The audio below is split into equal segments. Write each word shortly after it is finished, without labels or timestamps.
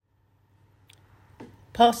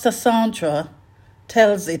Pastor Sandra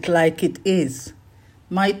tells it like it is.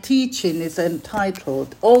 My teaching is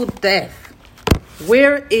entitled, O Death,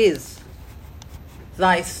 where is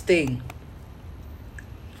thy sting?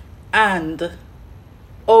 And,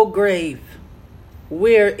 O grave,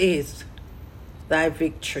 where is thy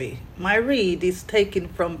victory? My read is taken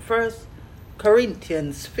from 1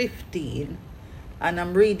 Corinthians 15, and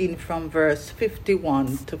I'm reading from verse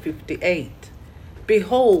 51 to 58.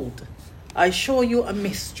 Behold, I show you a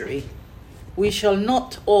mystery. We shall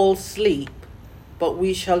not all sleep, but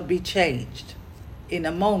we shall be changed. In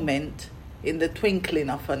a moment, in the twinkling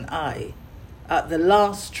of an eye, at the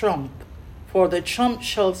last trump, for the trump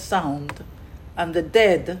shall sound, and the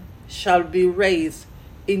dead shall be raised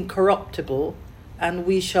incorruptible, and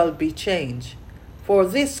we shall be changed. For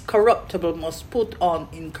this corruptible must put on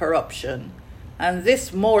incorruption, and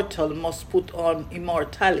this mortal must put on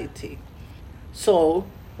immortality. So,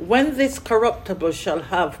 when this corruptible shall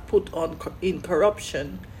have put on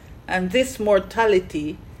incorruption, and this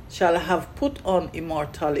mortality shall have put on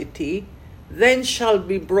immortality, then shall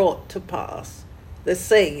be brought to pass the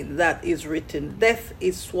saying that is written, Death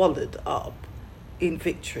is swallowed up in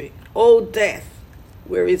victory. O death,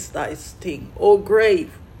 where is thy sting? O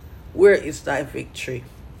grave, where is thy victory?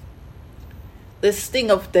 The sting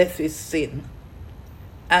of death is sin,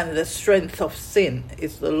 and the strength of sin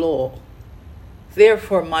is the law.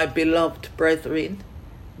 Therefore, my beloved brethren,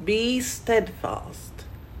 be steadfast,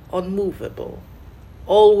 unmovable,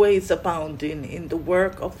 always abounding in the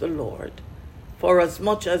work of the Lord, for as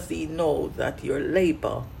much as ye know that your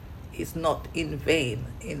labor is not in vain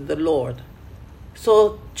in the Lord.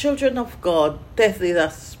 So, children of God, death is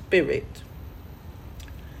a spirit.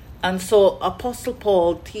 And so, Apostle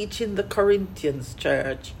Paul, teaching the Corinthians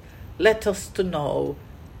church, let us to know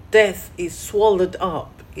death is swallowed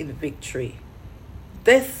up in victory.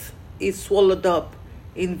 Death is swallowed up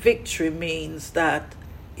in victory means that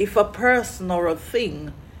if a person or a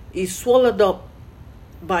thing is swallowed up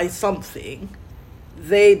by something,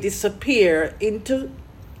 they disappear into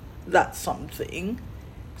that something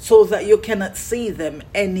so that you cannot see them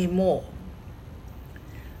anymore.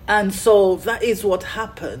 And so that is what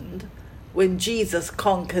happened when Jesus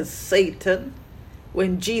conquers Satan,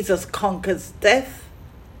 when Jesus conquers death,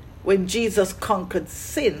 when Jesus conquered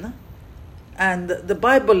sin. And the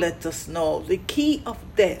Bible lets us know the key of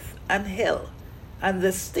death and hell and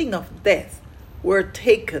the sting of death were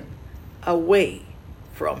taken away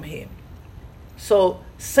from him. So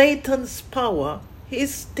Satan's power,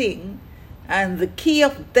 his sting, and the key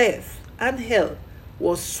of death and hell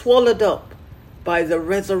was swallowed up by the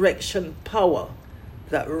resurrection power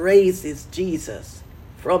that raises Jesus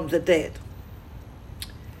from the dead.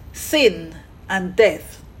 Sin and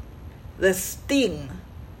death, the sting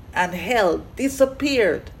and hell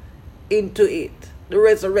disappeared into it, the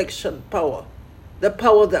resurrection power, the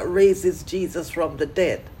power that raises Jesus from the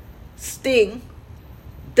dead. Sting,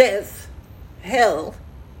 death, hell,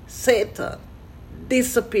 Satan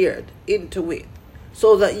disappeared into it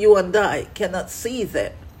so that you and I cannot see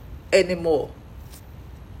them anymore.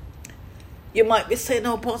 You might be saying,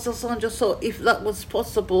 oh, Pastor Sandra, so if that was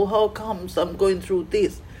possible, how comes I'm going through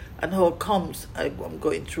this? And how comes I'm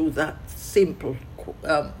going through that? Simple,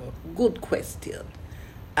 good question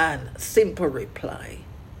and simple reply.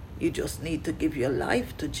 You just need to give your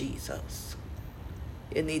life to Jesus.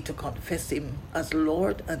 You need to confess him as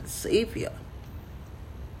Lord and Savior.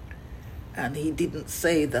 And he didn't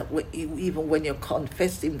say that even when you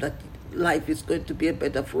confess him that life is going to be a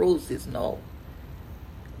bed of roses. No.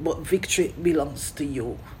 But victory belongs to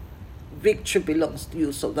you. Victory belongs to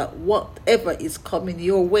you, so that whatever is coming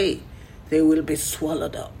your way, they will be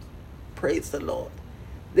swallowed up. Praise the Lord.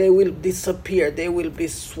 They will disappear. They will be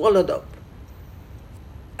swallowed up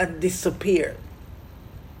and disappear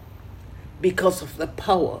because of the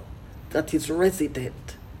power that is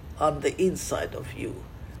resident on the inside of you.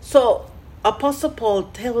 So, Apostle Paul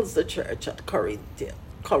tells the church at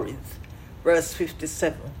Corinth, verse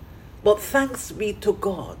 57, but thanks be to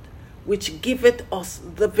God, which giveth us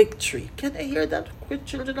the victory. Can I hear that,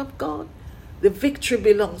 children of God? The victory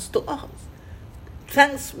belongs to us.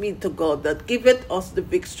 Thanks be to God that giveth us the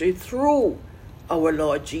victory through our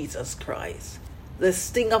Lord Jesus Christ. The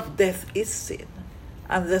sting of death is sin,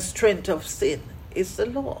 and the strength of sin is the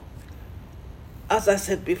law. As I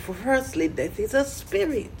said before, firstly, death is a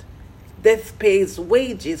spirit. Death pays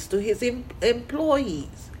wages to his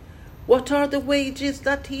employees. What are the wages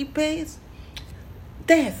that he pays?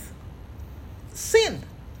 Death. Sin.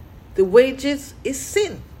 The wages is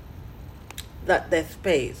sin that death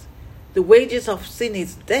pays. The wages of sin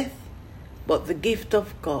is death, but the gift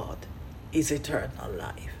of God is eternal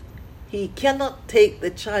life. He cannot take the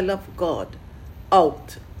child of God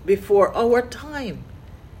out before our time.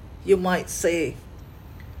 You might say,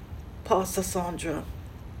 Pastor Sandra,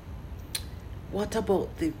 what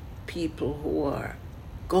about the people who are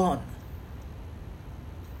gone?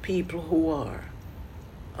 People who are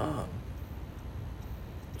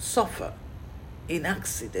suffer in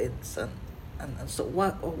accidents and so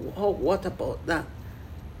what about that?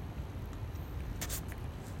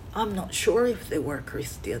 I'm not sure if they were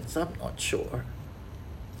Christians. I'm not sure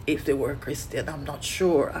if they were Christian. I'm not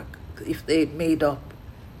sure if they made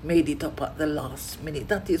it up at the last minute.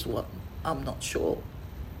 That is what I'm not sure.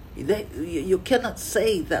 You cannot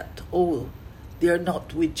say that, oh, they're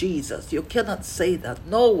not with Jesus. You cannot say that.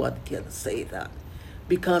 No one can say that.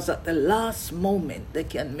 Because at the last moment, they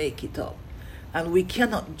can make it up. And we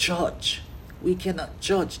cannot judge. We cannot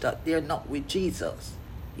judge that they're not with Jesus.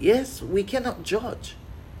 Yes, we cannot judge.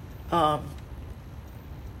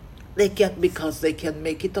 They can, because they can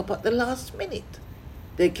make it up at the last minute.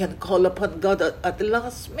 They can call upon God at the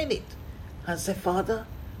last minute and say, Father,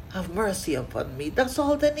 have mercy upon me. That's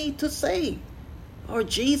all they need to say. Or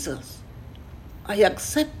Jesus, I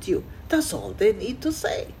accept you. That's all they need to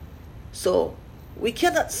say. So we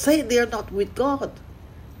cannot say they're not with God.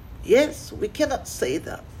 Yes, we cannot say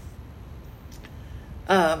that.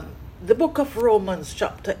 The book of Romans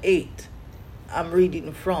chapter 8, I'm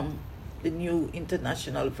reading from the New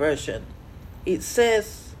International Version. It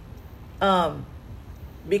says,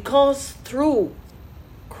 because through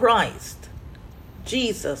Christ,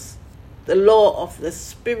 Jesus, the law of the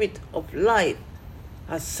Spirit of life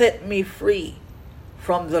has set me free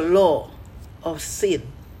from the law of sin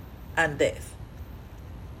and death,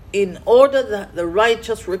 in order that the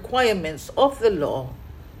righteous requirements of the law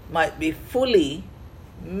might be fully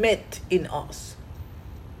met in us,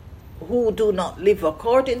 who do not live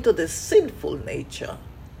according to the sinful nature,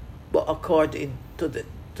 but according to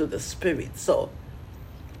the Spirit. So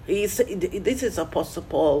this is Apostle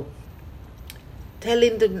Paul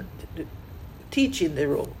teaching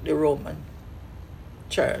the Roman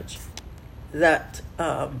church that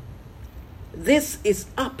this is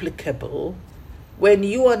applicable when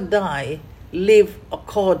you and I live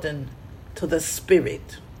according to the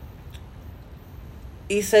Spirit.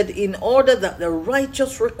 He said, in order that the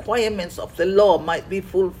righteous requirements of the law might be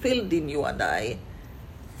fulfilled in you and I.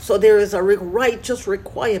 So there is a righteous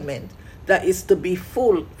requirement that is to be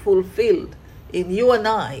fulfilled in you and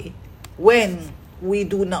I when we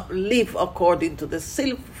do not live according to the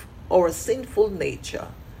sinful nature,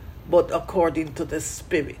 but according to the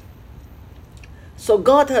Spirit. So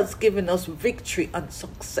God has given us victory and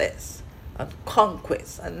success and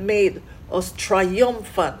conquest and made us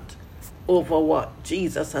triumphant over what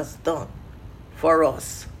Jesus has done for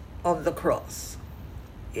us on the cross.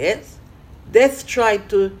 Yes? Death tried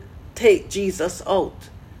to take Jesus out.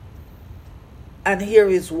 And here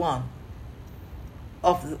is one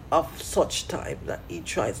of such time that he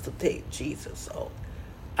tries to take Jesus out.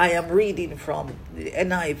 I am reading from the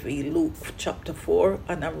NIV, Luke chapter 4,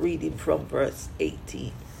 and I'm reading from verse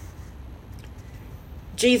 18.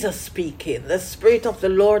 Jesus speaking, the Spirit of the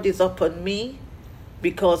Lord is upon me,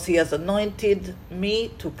 because he has anointed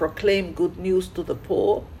me to proclaim good news to the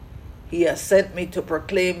poor. He has sent me to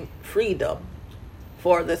proclaim freedom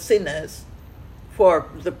for the sinners, for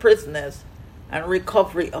the prisoners, and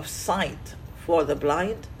recovery of sight for the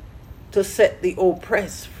blind, to set the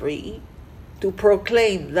oppressed free, to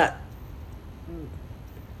proclaim that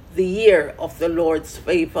the year of the Lord's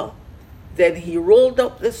favor. Then he rolled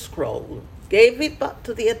up the scroll, gave it back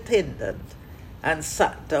to the attendant, and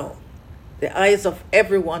sat down. The eyes of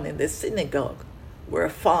everyone in the synagogue were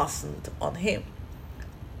fastened on him.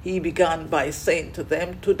 He began by saying to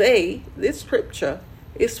them, today this scripture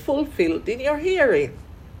is fulfilled in your hearing.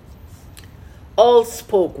 All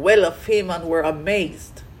spoke well of him and were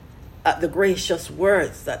amazed at the gracious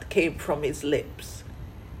words that came from his lips.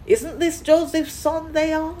 Isn't this Joseph's son?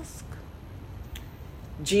 They asked.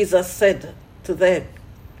 Jesus said to them,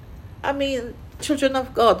 children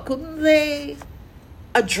of God, couldn't they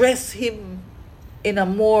address him in a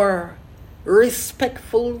more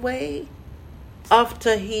respectful way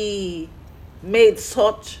after he made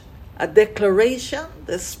such a declaration?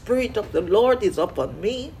 The Spirit of the Lord is upon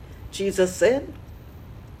me, Jesus said,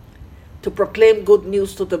 to proclaim good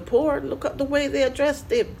news to the poor. Look at the way they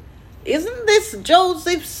addressed him. Isn't this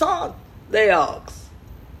Joseph's son? They asked.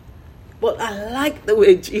 But I like the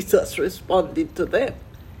way Jesus responded to them.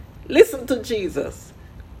 Listen to Jesus.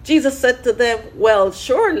 Jesus said to them, well,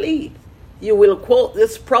 surely you will quote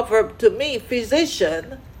this proverb to me,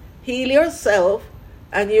 physician, heal yourself,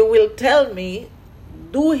 and you will tell me,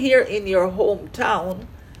 do here in your hometown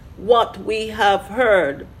what we have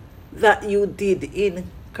heard that you did in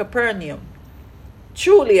Capernaum.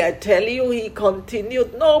 Truly, I tell you, he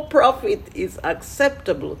continued, no prophet is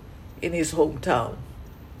acceptable in his hometown.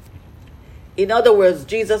 In other words,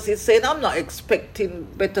 Jesus is saying, I'm not expecting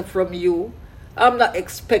better from you. I'm not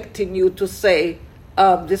expecting you to say,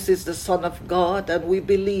 this is the Son of God, and we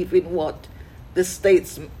believe in what the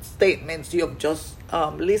statements you have just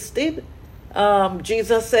listed.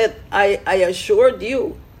 Jesus said, I assured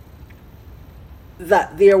you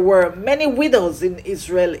that there were many widows in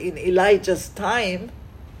Israel in Elijah's time,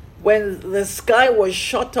 when the sky was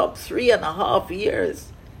shut up 3.5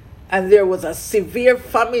 years and there was a severe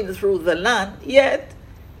famine through the land. Yet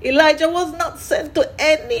Elijah was not sent to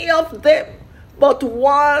any of them but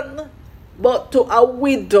to a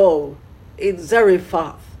widow in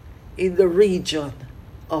Zarephath in the region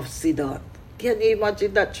of Sidon. Can you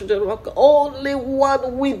imagine that, children? Only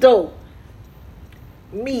one widow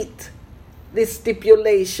meet the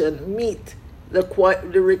stipulation, meet the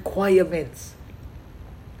requirements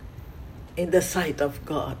in the sight of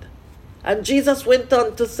God. And Jesus went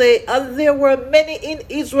on to say, and there were many in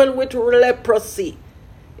Israel with leprosy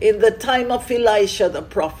in the time of Elisha the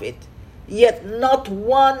prophet, yet not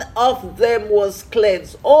one of them was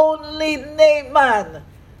cleansed, only Naaman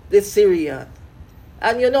the Syrian.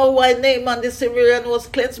 And you know why Naaman the Syrian was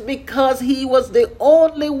cleansed? Because he was the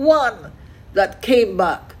only one that came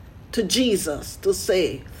back to Jesus to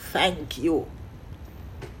say, thank you.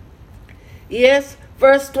 Yes,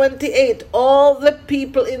 verse 28, all the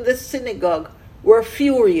people in the synagogue were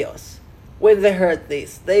furious when they heard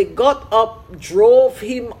this. They got up, drove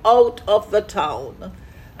him out of the town,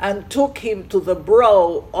 and took him to the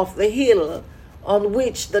brow of the hill on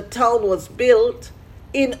which the town was built,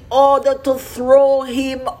 in order to throw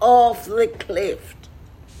him off the cliff.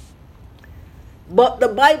 But the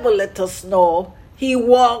Bible let us know he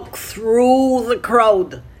walked through the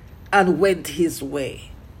crowd and went his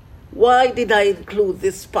way. Why did I include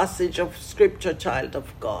this passage of scripture, child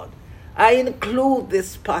of God? I include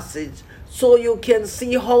this passage so you can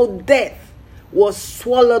see how death was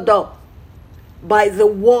swallowed up by the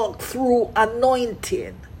walk-through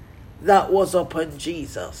anointing that was upon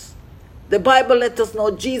Jesus. The Bible let us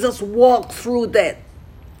know Jesus walked through death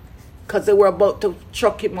because they were about to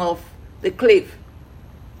chuck him off the cliff.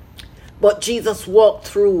 But Jesus walked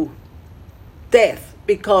through death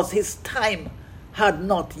because his time had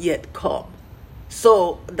not yet come.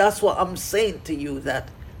 So that's what I'm saying to you, that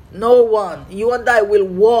no one, you and I, will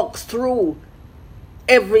walk through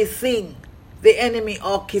everything the enemy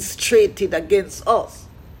orchestrated against us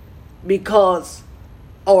because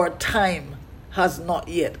our time has not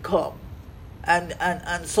yet come.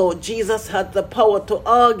 And so Jesus had the power to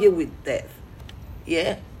argue with death.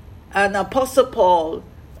 Yeah. And Apostle Paul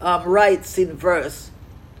writes in verse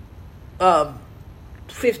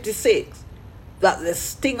 56 that the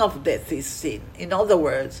sting of death is sin. In other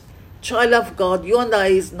words, child of God, you and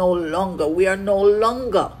I we are no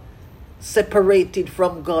longer separated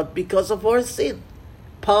from God because of our sin,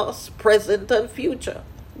 past, present, and future.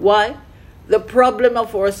 Why? The problem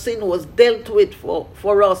of our sin was dealt with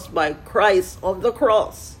for us by Christ on the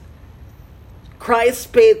cross.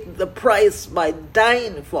 Christ paid the price by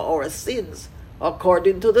dying for our sins,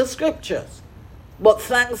 according to the scriptures. But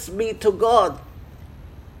thanks be to God,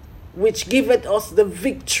 which giveth us the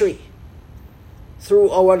victory through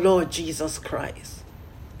our Lord Jesus Christ.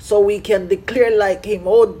 So we can declare like him,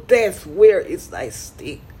 O death, where is thy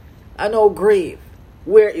sting? And O grave,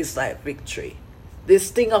 where is thy victory? The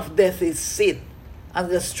sting of death is sin,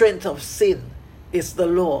 and the strength of sin is the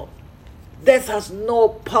law. Death has no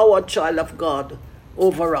power, child of God,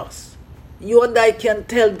 over us. You and I can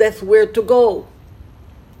tell death where to go.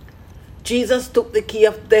 Jesus took the key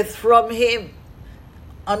of death from him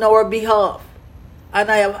on our behalf.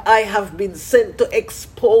 And I have been sent to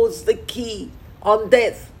expose the key on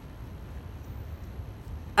death.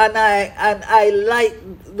 And I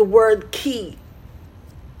like the word key,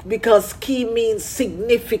 because key means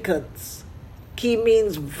significance. Key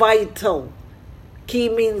means vital. Key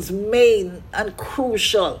means main and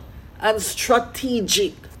crucial and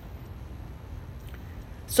strategic.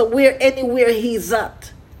 So anywhere he's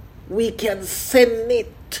at, we can send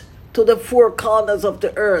it to the four corners of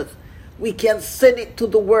the earth. We can send it to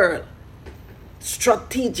the world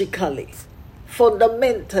strategically,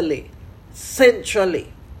 fundamentally,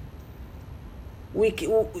 centrally. We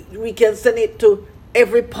can send it to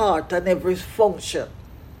every part and every function.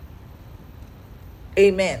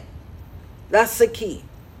 Amen. That's the key.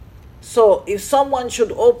 So if someone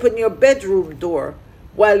should open your bedroom door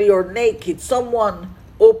while you're naked, someone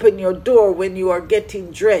open your door when you are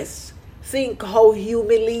getting dressed, Think how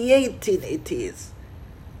humiliating it is.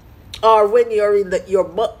 Or when you're in your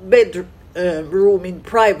bedroom in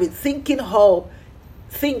private, think how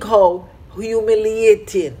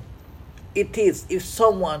humiliating it is if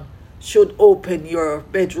someone should open your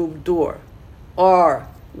bedroom door, or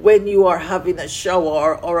when you are having a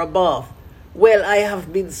shower or a bath. Well, I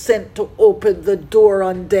have been sent to open the door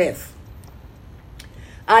on death.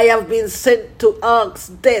 I have been sent to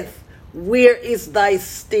ask death, where is thy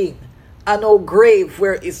sting? And O grave,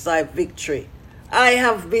 where is thy victory? I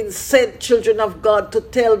have been sent, children of God, to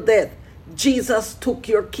tell death, Jesus took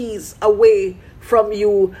your keys away from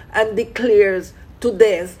you and declares to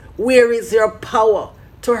death, where is your power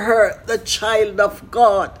to hurt the child of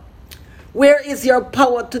God? Where is your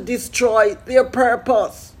power to destroy their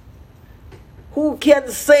purpose? Who can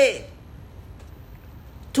say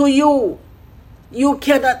to you, you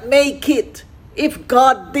cannot make it, if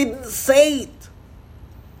God didn't say it?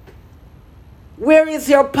 Where is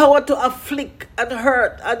your power to afflict and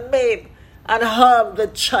hurt and maim and harm the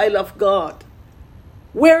child of God?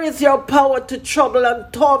 Where is your power to trouble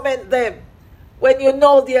and torment them when you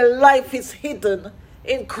know their life is hidden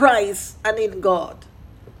in Christ and in God?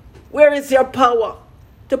 Where is your power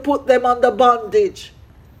to put them under bondage?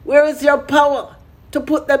 Where is your power to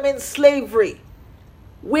put them in slavery?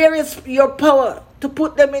 Where is your power to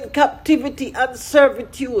put them in captivity and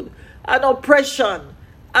servitude and oppression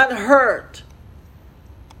and hurt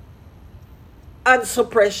and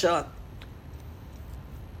suppression?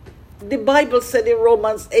 The Bible said in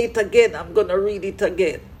Romans 8 again, I'm going to read it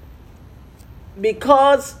again.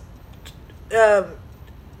 Because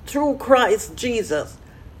through Christ Jesus,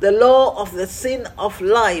 the law of the sin of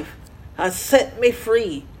life has set me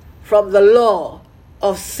free from the law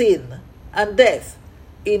of sin and death,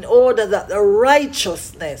 in order that the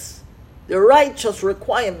righteous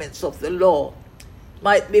requirements of the law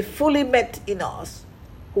might be fully met in us,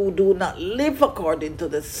 who do not live according to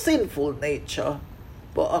the sinful nature,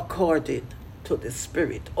 but according to the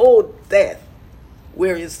Spirit. O death,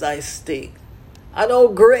 where is thy sting? And O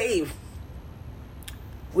grave,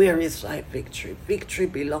 where is thy victory? Victory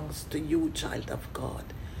belongs to you, child of God.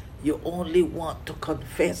 You only want to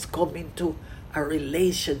confess, come into a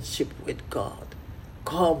relationship with God.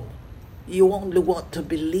 Come. You only want to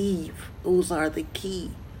believe. Those are the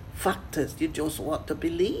key factors. You just want to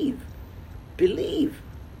believe. Believe.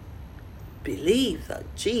 Believe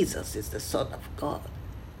that Jesus is the Son of God.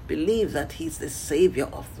 Believe that he's the Savior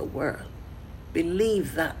of the world.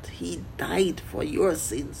 Believe that he died for your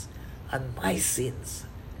sins and my sins.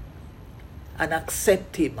 And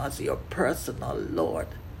accept him as your personal Lord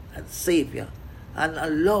and Savior. And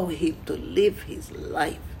allow him to live his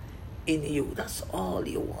life in you. That's all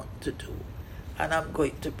you want to do. And I'm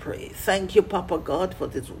going to pray. Thank you, Papa God, for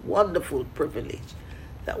this wonderful privilege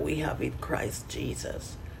that we have in Christ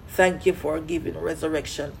Jesus. Thank you for giving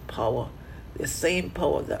resurrection power, the same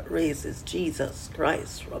power that raises Jesus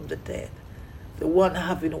Christ from the dead, the one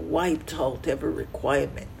having wiped out every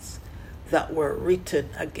requirements that were written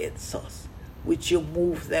against us, which you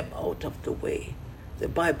move them out of the way. The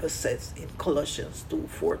Bible says in Colossians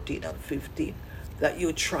 2:14 and 15 that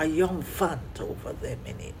you triumphant over them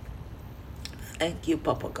in it. Thank you,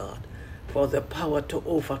 Papa God, for the power to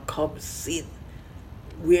overcome sin,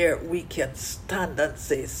 where we can stand and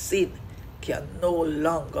say sin can no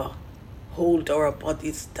longer hold our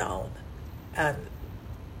bodies down, and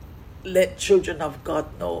let children of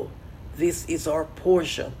God know this is our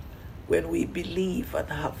portion when we believe and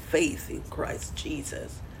have faith in Christ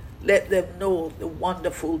Jesus. Let them know the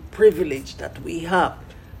wonderful privilege that we have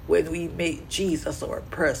when we make Jesus our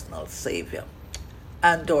personal Savior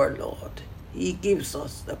and our Lord. He gives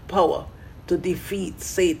us the power to defeat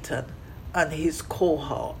Satan and his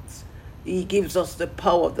cohorts. He gives us the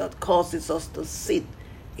power that causes us to sit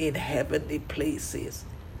in heavenly places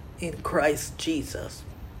in Christ Jesus.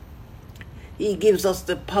 He gives us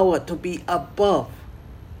the power to be above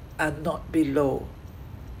and not below.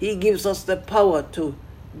 He gives us the power to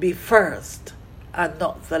be first and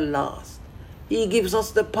not the last. He gives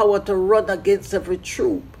us the power to run against every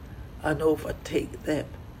troop and overtake them.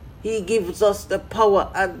 He gives us the power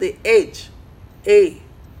and the edge,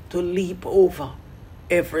 to leap over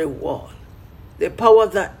every wall. The power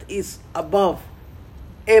that is above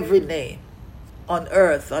every name on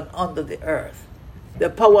earth and under the earth. The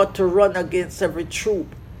power to run against every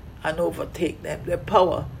troop and overtake them. The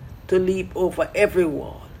power to leap over every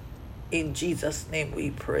wall. In Jesus' name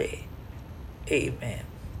we pray. Amen.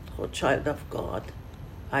 Oh, child of God,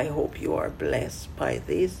 I hope you are blessed by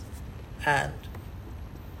this, and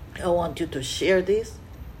I want you to share this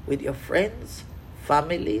with your friends,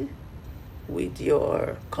 family, with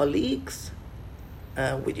your colleagues,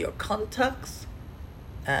 with your contacts.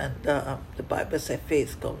 And the Bible says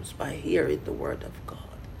faith comes by hearing the word of God.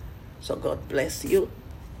 So God bless you,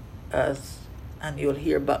 and you'll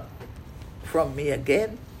hear back from me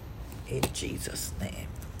again in Jesus' name.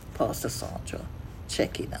 Pastor Sandra,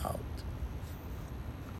 checking out.